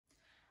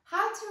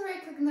How to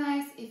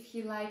recognize if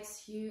he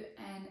likes you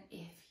and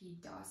if he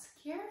does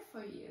care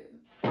for you.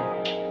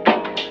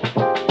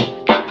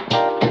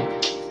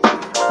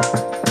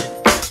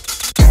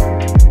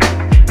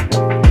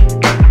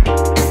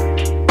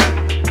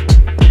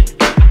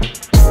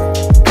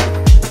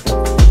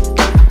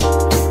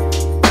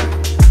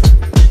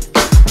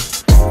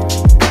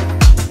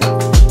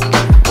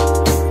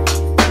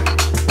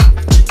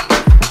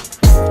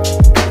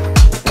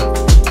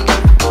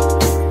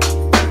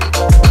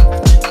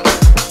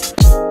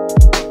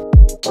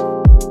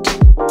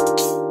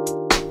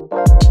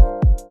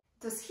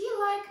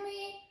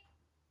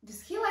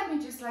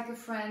 Just like a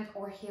friend,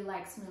 or he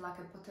likes me like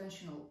a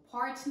potential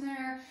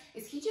partner?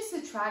 Is he just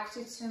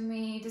attracted to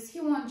me? Does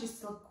he want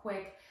just a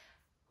quick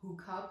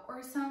hookup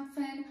or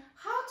something?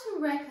 How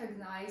to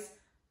recognize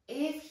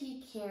if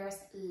he cares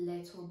a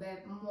little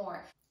bit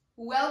more?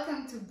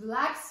 Welcome to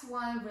Black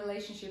Swan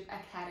Relationship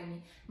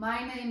Academy.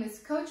 My name is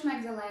Coach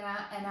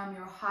Magdalena and I'm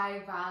your high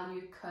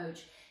value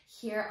coach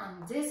here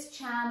on this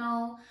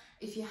channel.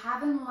 If you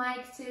haven't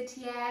liked it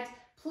yet,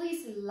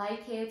 please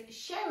like it,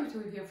 share it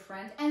with your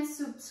friend, and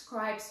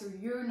subscribe so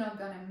you're not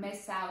gonna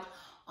miss out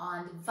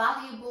on the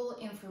valuable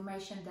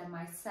information that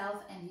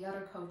myself and the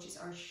other coaches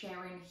are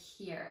sharing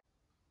here.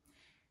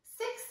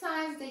 6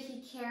 signs that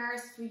he cares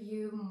for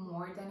you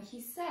more than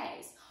he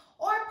says.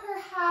 Or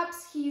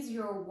perhaps he's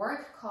your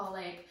work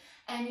colleague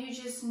and you're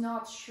just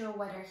not sure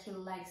whether he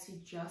likes you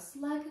just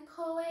like a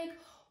colleague,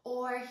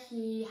 or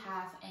he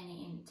have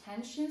any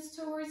intentions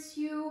towards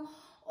you,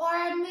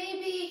 or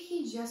maybe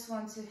he just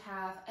wants to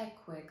have a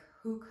quick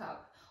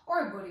hookup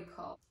or a booty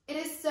call. It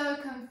is so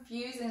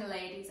confusing,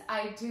 ladies.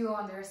 I do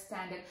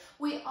understand it.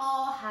 We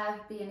all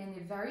have been in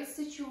the various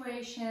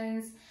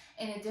situations,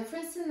 in the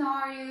different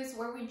scenarios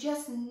where we're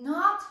just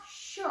not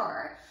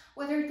sure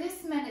whether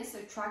this man is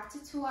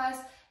attracted to us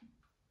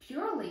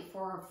purely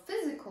for a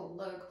physical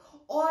look,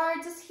 or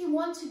does he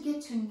want to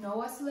get to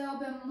know us a little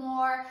bit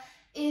more,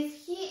 if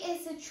he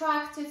is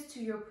attracted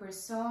to your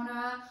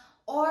persona,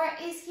 or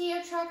is he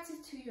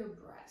attracted to your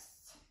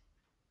breasts?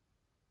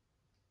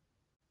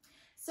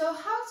 So how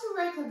to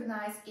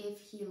recognize if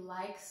he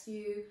likes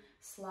you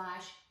 /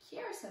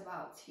 cares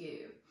about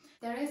you?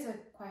 There is a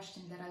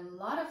question that a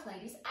lot of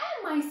ladies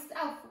and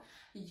myself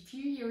a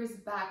few years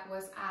back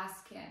was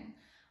asking.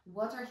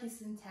 What are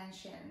his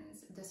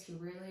intentions? Does he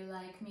really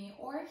like me?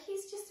 Or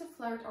he's just a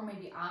flirt, or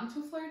maybe I'm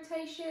too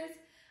flirtatious?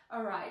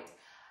 Alright,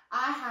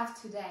 I have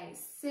today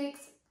 6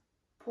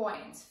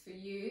 points for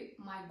you,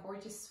 my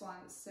gorgeous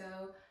swans,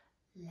 so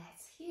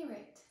let's hear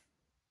it.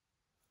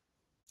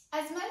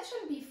 As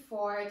mentioned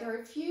before, there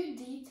are a few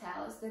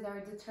details that are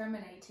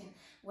determining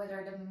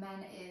whether the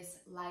man is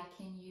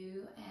liking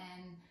you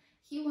and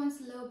he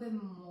wants a little bit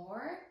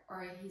more,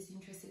 or he's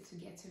interested to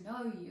get to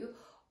know you,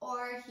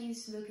 or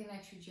he's looking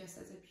at you just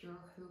as a pure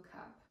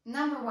hookup.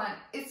 Number 1,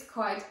 it's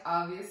quite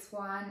obvious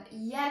one,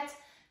 yet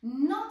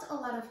not a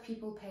lot of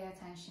people pay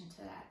attention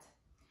to that.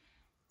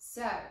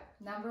 So,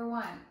 number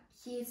 1,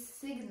 he is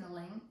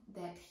signaling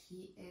that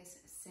he is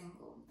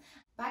single.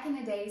 Back in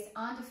the days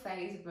on the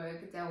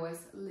Facebook, there was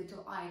a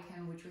little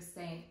icon which was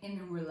saying in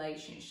a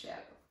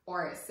relationship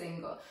or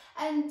single,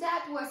 and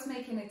that was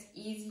making it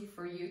easy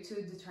for you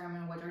to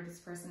determine whether this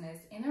person is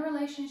in a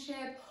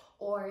relationship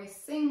or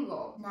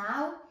single.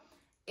 Now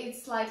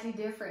it's slightly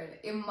different.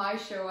 It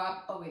might show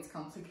up, oh, it's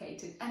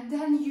complicated, and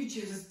then you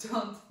just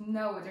don't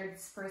know whether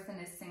this person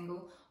is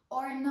single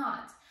or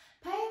not.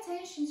 Pay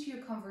attention to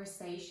your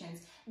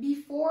conversations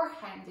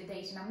beforehand the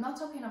dating. I'm not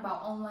talking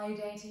about online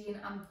dating,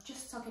 I'm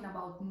just talking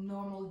about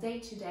normal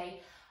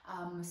day-to-day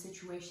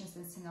situations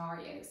and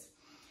scenarios.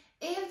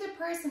 If the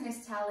person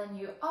is telling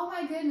you, oh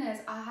my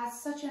goodness, I had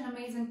such an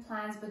amazing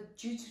plans, but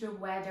due to the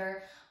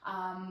weather,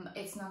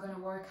 it's not gonna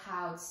work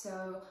out,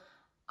 so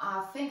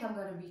I think I'm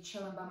gonna be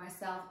chilling by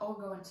myself or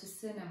going to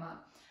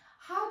cinema.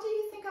 How do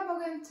you think about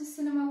going to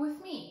cinema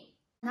with me?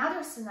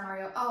 Another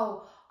scenario,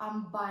 oh,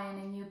 I'm buying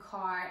a new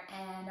car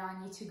and I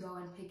need to go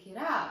and pick it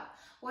up.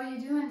 What are you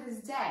doing this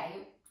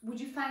day? Would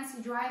you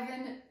fancy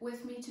driving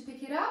with me to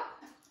pick it up?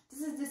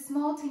 This is the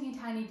small teeny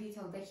tiny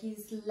detail that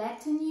he's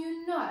letting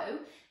you know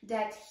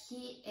that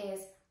he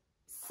is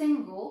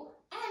single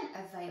and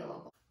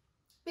available.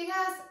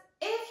 Because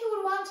if you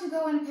would want to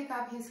go and pick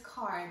up his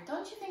car,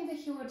 don't you think that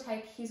he would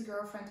take his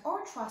girlfriend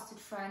or trusted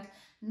friend?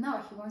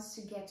 No, he wants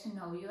to get to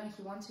know you and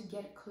he wants to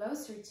get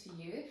closer to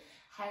you,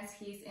 hence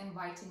he's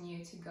inviting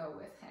you to go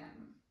with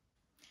him.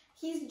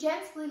 He's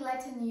gently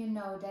letting you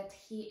know that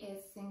he is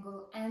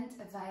single and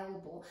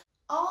available.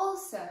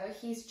 Also,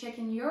 he's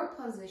checking your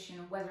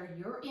position, whether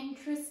you're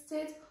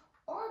interested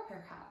or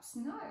perhaps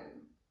no.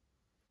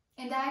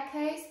 In that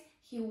case,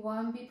 he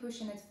won't be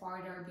pushing it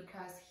farther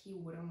because he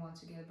wouldn't want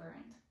to get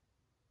burned.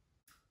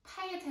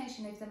 Pay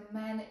attention if the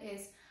man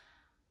is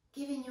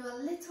giving you a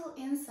little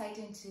insight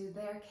into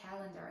their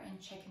calendar and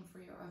checking for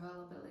your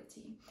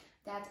availability.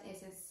 That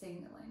is a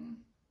signaling.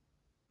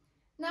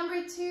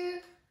 Number 2,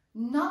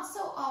 not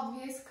so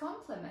obvious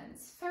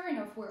compliments. Fair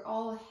enough, we're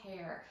all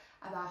here.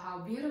 about how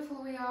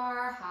beautiful we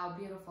are, how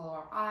beautiful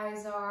our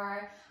eyes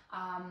are,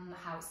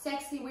 how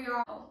sexy we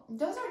are.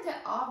 Those are the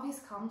obvious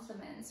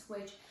compliments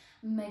which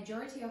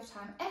majority of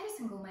time every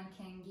single man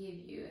can give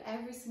you.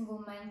 Every single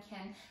man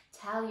can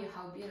tell you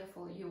how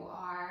beautiful you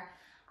are,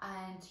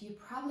 and you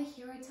probably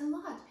hear it a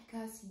lot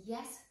because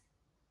yes,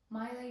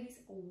 my ladies,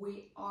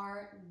 we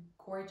are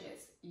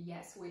gorgeous.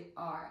 Yes, we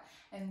are.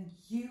 And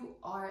you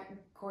are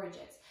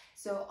gorgeous.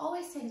 So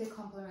always take the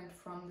compliment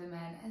from the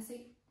man and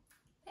say,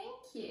 thank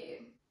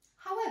you.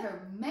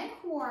 However, men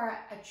who are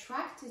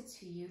attracted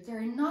to you,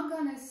 they're not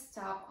gonna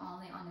stop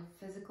only on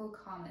the physical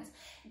comments.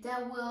 They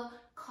will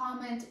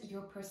comment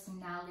your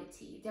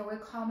personality. They will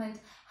comment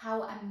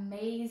how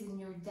amazing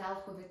you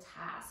dealt with a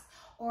task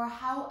or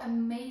how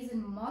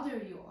amazing mother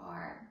you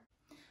are.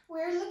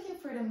 We're looking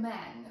for the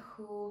men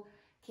who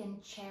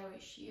can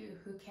cherish you,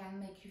 who can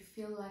make you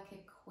feel like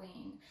a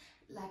queen,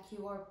 like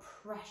you are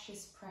a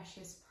precious,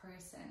 precious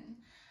person.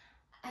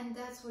 And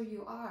that's what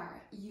you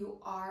are. You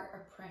are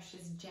a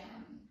precious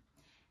gem.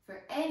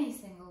 For any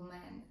single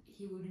man,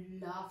 he would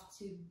love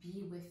to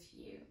be with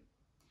you.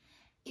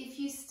 If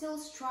you still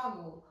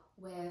struggle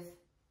with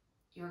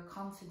your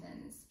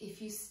confidence,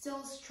 if you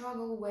still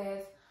struggle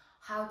with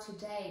how to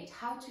date,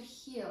 how to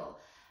heal,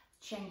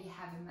 Chengi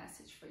have a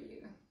message for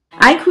you.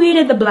 I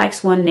created the Black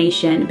Swan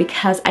Nation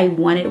because I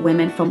wanted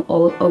women from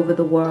all over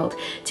the world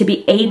to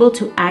be able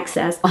to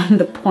access on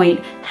the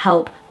point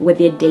help with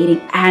their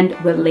dating and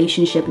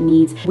relationship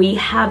needs. We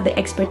have the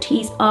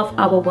expertise of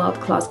our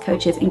world-class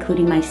coaches,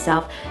 including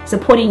myself,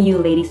 supporting you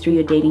ladies through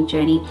your dating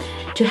journey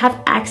to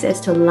have access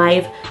to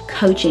live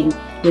coaching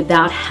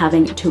without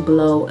having to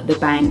blow the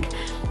bank.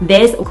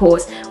 This, of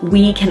course,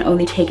 we can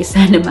only take a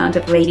certain amount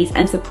of ladies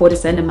and support a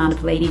certain amount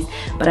of ladies,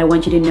 but I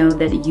want you to know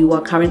that you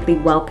are currently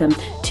welcome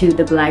to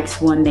the Black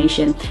Swan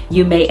Nation.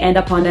 You may end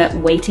up on a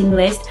waiting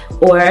list,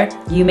 or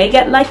you may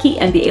get lucky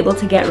and be able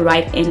to get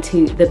right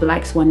into the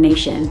Black Swan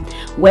Nation,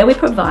 where we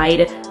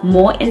provide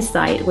more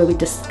insight, where we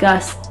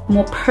discuss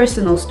more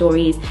personal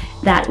stories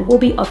that will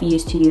be of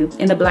use to you.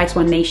 In the Black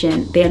Swan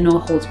Nation, there are no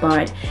holds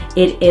barred.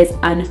 It is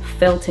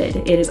unfiltered.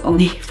 It is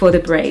only for the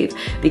brave,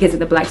 because in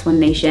the Black Swan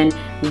Nation,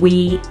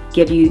 we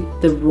give you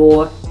the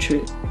raw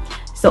truth.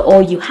 So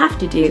all you have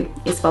to do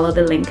is follow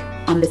the link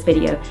on this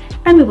video,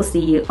 and we will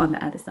see you on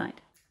the other side.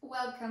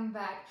 Welcome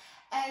back.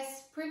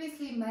 As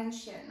previously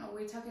mentioned,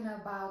 we're talking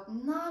about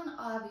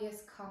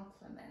non-obvious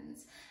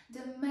compliments.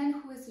 The man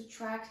who is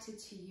attracted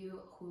to you,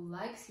 who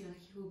likes you, and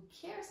who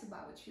cares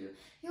about you,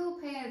 he will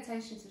pay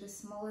attention to the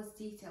smallest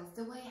details,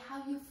 the way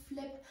how you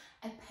flip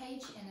a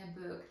page in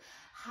a book,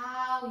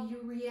 how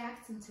you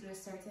react into the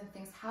certain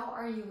things, how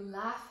are you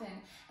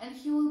laughing, and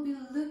he will be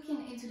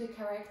looking into the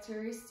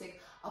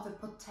characteristic of a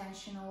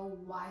potential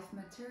wife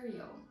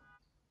material.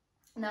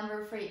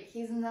 Number 3,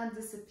 he's not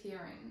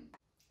disappearing.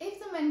 If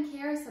the man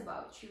cares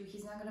about you,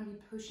 he's not going to be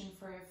pushing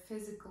for a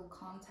physical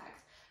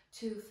contact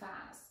too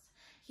fast.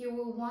 He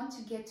will want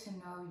to get to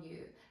know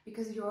you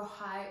because you're a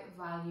high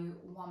value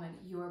woman,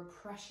 you're a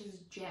precious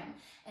gem,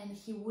 and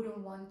he wouldn't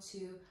want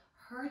to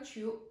hurt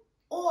you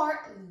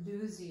or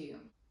lose you.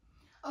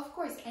 Of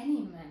course, any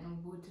man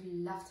would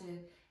love to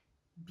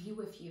be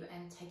with you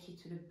and take you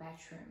to the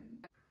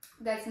bedroom.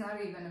 That's not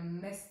even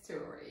a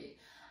mystery.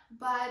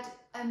 But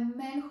a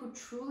man who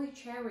truly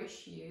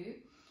cherishes you,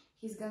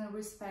 he's gonna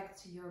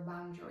respect your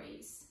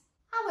boundaries.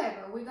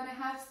 However, we're gonna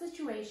have a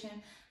situation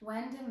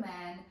when the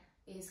man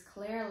is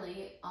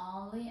clearly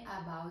only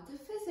about the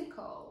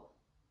physical.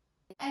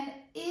 And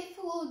if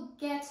we'll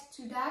get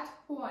to that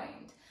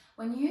point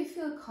when you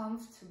feel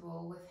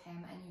comfortable with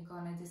him and you're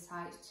gonna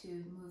decide to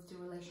move the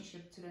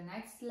relationship to the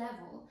next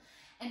level,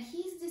 and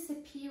he's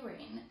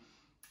disappearing,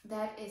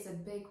 that is a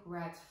big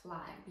red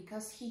flag,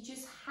 because he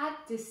just had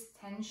this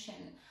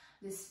tension,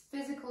 this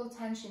physical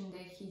tension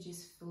that he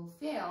just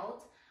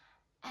fulfilled,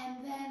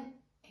 and then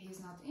he's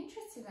not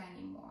interested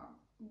anymore.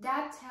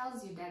 That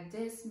tells you that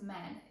this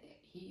man,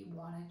 he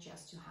wanted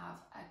just to have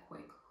a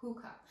quick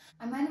hookup.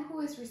 A man who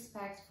is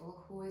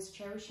respectful, who is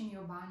cherishing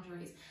your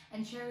boundaries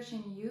and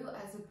cherishing you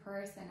as a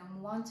person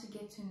and want to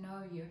get to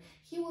know you,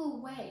 he will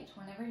wait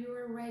whenever you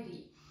are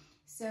ready.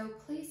 So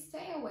please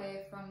stay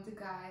away from the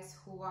guys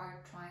who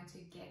are trying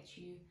to get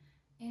you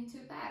into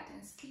bed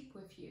and sleep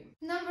with you.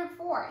 Number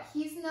 4,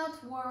 he's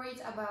not worried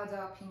about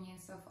the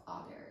opinions of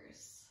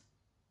others.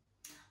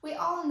 We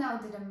all know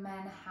that a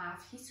man have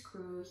his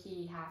crew,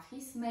 he have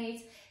his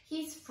mates,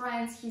 his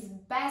friends, his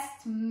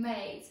best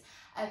mates,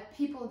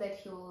 people that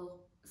he'll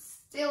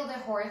steal the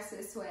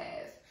horses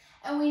with.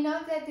 And we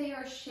know that they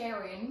are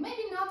sharing,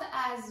 maybe not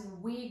as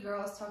we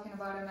girls talking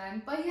about a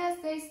man, but yes,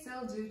 they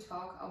still do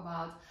talk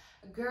about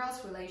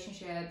girls'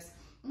 relationships.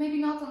 Maybe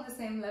not on the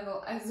same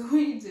level as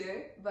we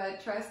do,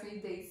 but trust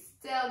me, they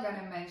still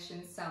gonna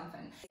mention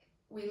something.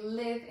 We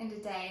live in the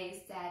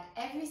days that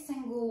every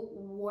single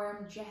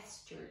warm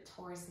gesture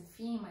towards a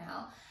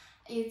female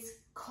is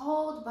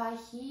called by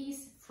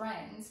his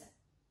friends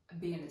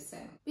being a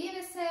simp. Being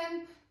a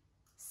simp,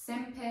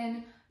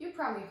 simping, you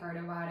probably heard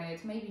about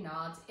it, maybe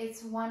not.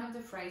 It's one of the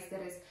phrases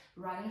that is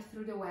running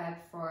through the web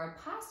for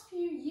past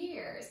few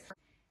years.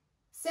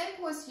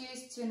 Simp was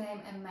used to name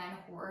a man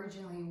who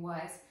originally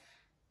was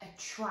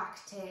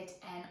attracted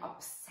and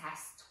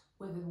obsessed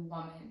with a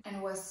woman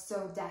and was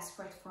so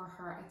desperate for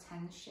her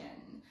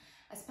attention,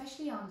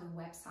 especially on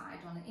the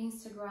website, on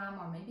Instagram,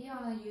 or maybe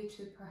on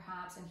YouTube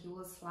perhaps, and he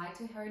will slide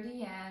to her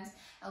DMs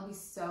and be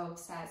so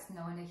obsessed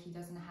knowing that he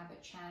doesn't have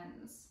a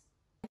chance.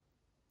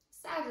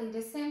 Sadly,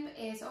 the simp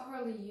is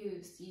overly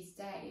used these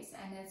days,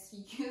 and it's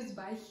used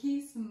by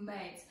his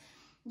mates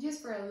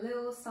just for a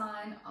little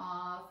sign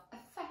of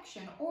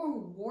affection or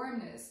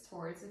warmness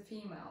towards a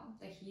female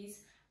that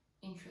he's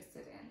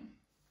interested in.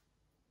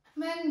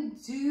 Men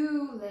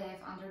do live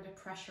under the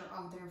pressure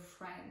of their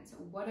friends,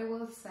 what they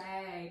will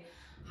say,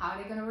 how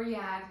they're gonna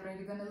react, whether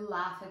they're gonna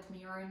laugh at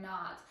me or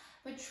not.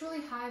 But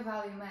truly high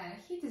value man,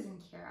 he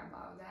doesn't care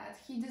about that.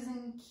 He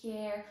doesn't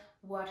care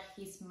what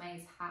his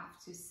mates have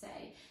to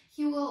say.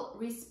 He will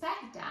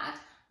respect that,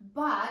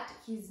 but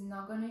he's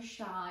not gonna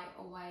shy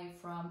away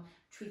from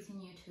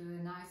treating you to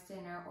a nice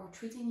dinner or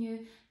treating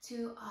you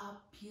to a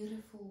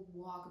beautiful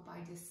walk by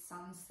the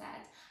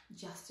sunset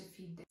just to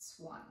feed the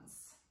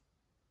swans.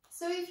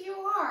 So if you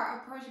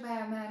are approached by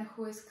a man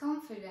who is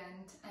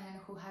confident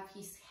and who have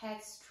his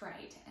head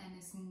straight and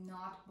is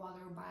not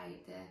bothered by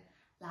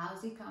the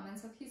lousy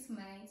comments of his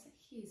mates,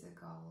 he's a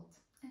gold,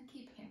 and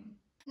keep him.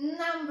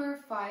 Number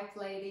 5,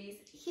 ladies,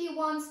 he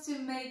wants to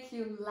make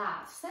you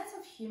laugh. Sense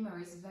of humor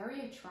is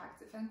very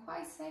attractive and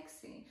quite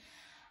sexy.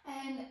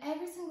 And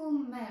every single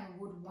man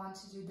would want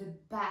to do the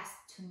best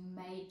to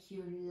make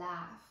you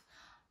laugh.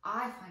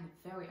 I find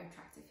it very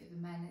attractive if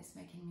the man is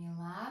making me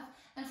laugh,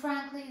 and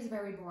frankly it's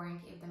very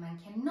boring if the man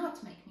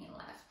cannot make me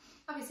laugh.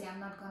 Obviously I'm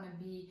not gonna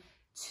be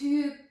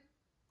too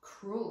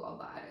cruel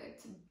about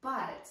it,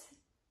 but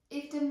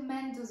if the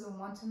man doesn't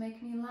want to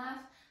make me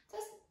laugh,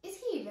 is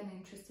he even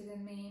interested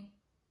in me?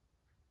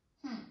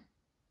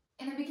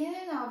 In the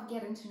beginning of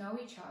getting to know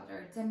each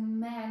other, the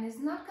man is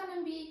not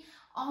gonna be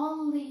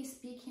only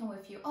speaking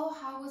with you, oh,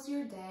 how was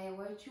your day,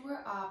 what you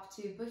were up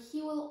to, but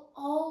he will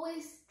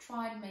always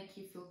try to make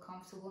you feel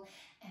comfortable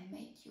and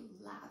make you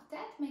laugh.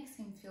 That makes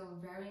him feel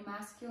very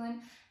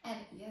masculine, and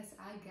yes,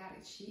 I got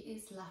it, she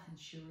is laughing,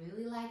 she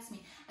really likes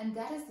me, and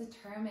that is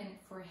determined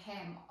for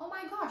him, oh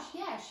my gosh,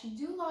 yeah, she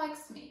do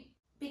likes me.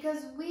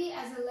 Because we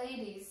as a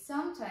lady,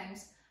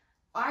 sometimes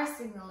our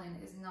signaling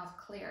is not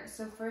clear.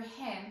 So for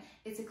him,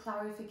 it's a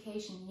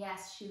clarification.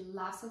 Yes, she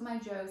laughs at my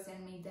jokes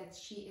and me that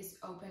she is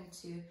open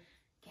to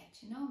get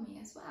to know me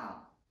as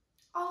well.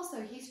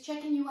 Also, he's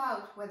checking you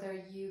out,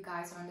 whether you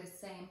guys are on the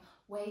same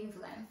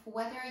wavelength,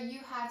 whether you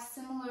have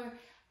similar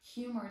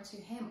humor to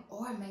him,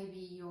 or maybe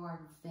you are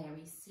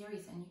very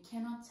serious and you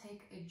cannot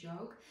take a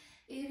joke.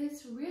 It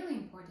is really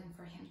important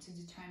for him to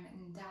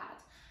determine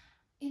that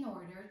in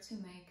order to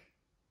make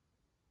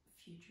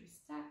future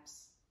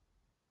steps.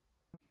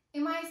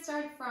 It might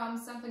start from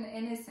something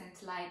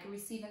innocent like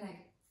receiving a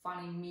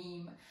funny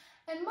meme.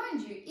 And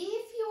mind you, if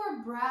you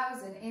are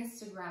browsing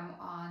Instagram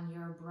on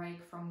your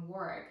break from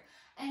work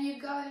and you're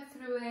going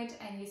through it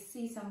and you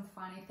see some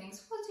funny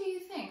things, what do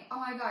you think? Oh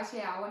my gosh,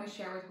 yeah, I want to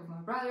share it with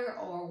my brother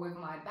or with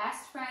my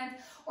best friend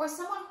or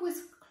someone who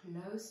is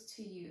close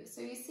to you.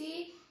 So you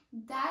see,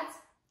 that's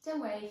the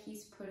way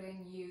he's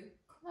putting you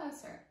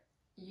closer.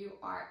 You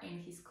are in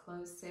his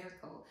close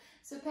circle.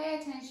 So pay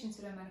attention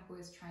to the man who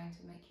is trying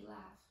to make you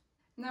laugh.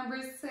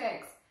 Number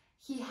 6,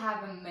 he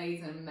have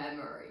amazing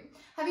memory.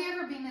 Have you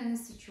ever been in a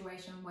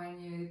situation when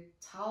you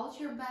told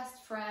your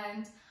best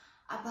friend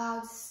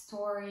about a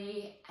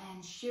story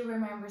and she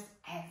remembers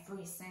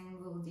every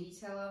single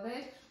detail of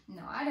it?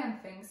 No, I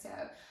don't think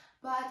so.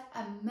 But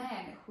a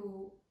man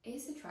who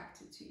is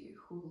attracted to you,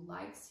 who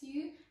likes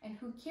you, and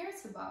who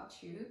cares about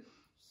you,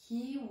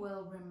 he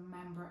will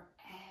remember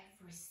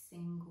every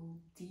single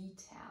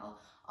detail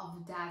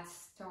of that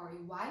story.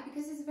 Why?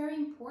 Because it's very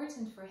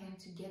important for him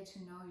to get to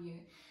know you,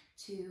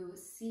 to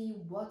see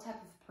what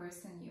type of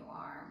person you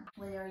are,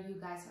 whether you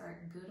guys are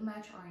a good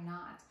match or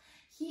not.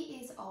 He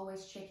is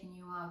always checking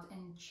you out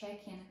and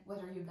checking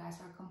whether you guys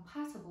are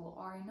compatible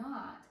or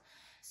not.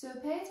 So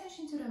pay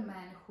attention to the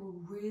man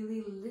who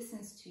really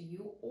listens to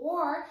you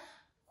or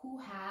who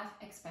have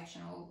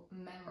exceptional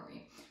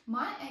memory.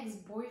 My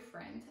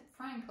ex-boyfriend,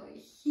 frankly,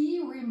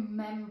 he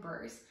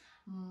remembers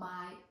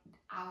my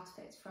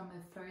outfit from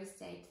the first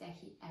date that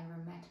he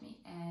ever met me,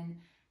 and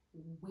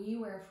we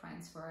were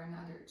friends for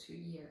another 2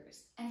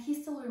 years, and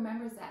he still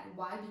remembers that.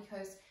 Why?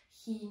 Because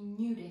he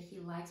knew that he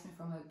likes me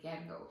from a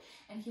get-go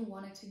and he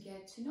wanted to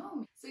get to know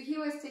me. So he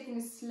was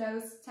taking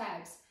slow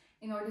steps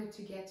in order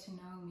to get to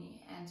know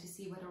me and to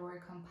see whether we're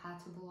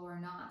compatible or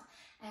not.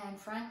 And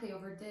frankly,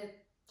 over the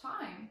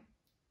time,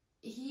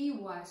 he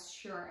was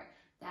sure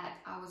that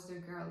I was the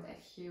girl that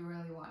he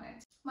really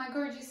wanted. My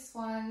gorgeous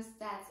ones,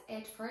 that's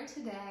it for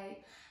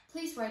today.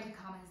 Please write in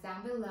comments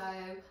down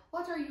below,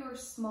 what are your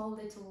small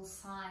little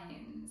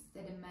signs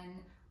that a man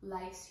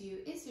likes you,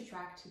 is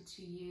attracted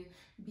to you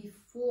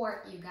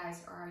before you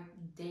guys are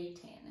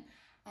dating?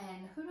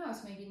 And who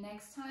knows, maybe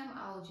next time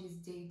I'll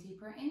just dig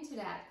deeper into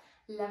that.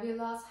 Love you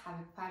lots, have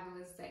a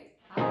fabulous day.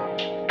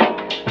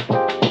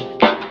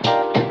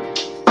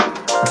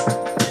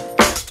 Bye.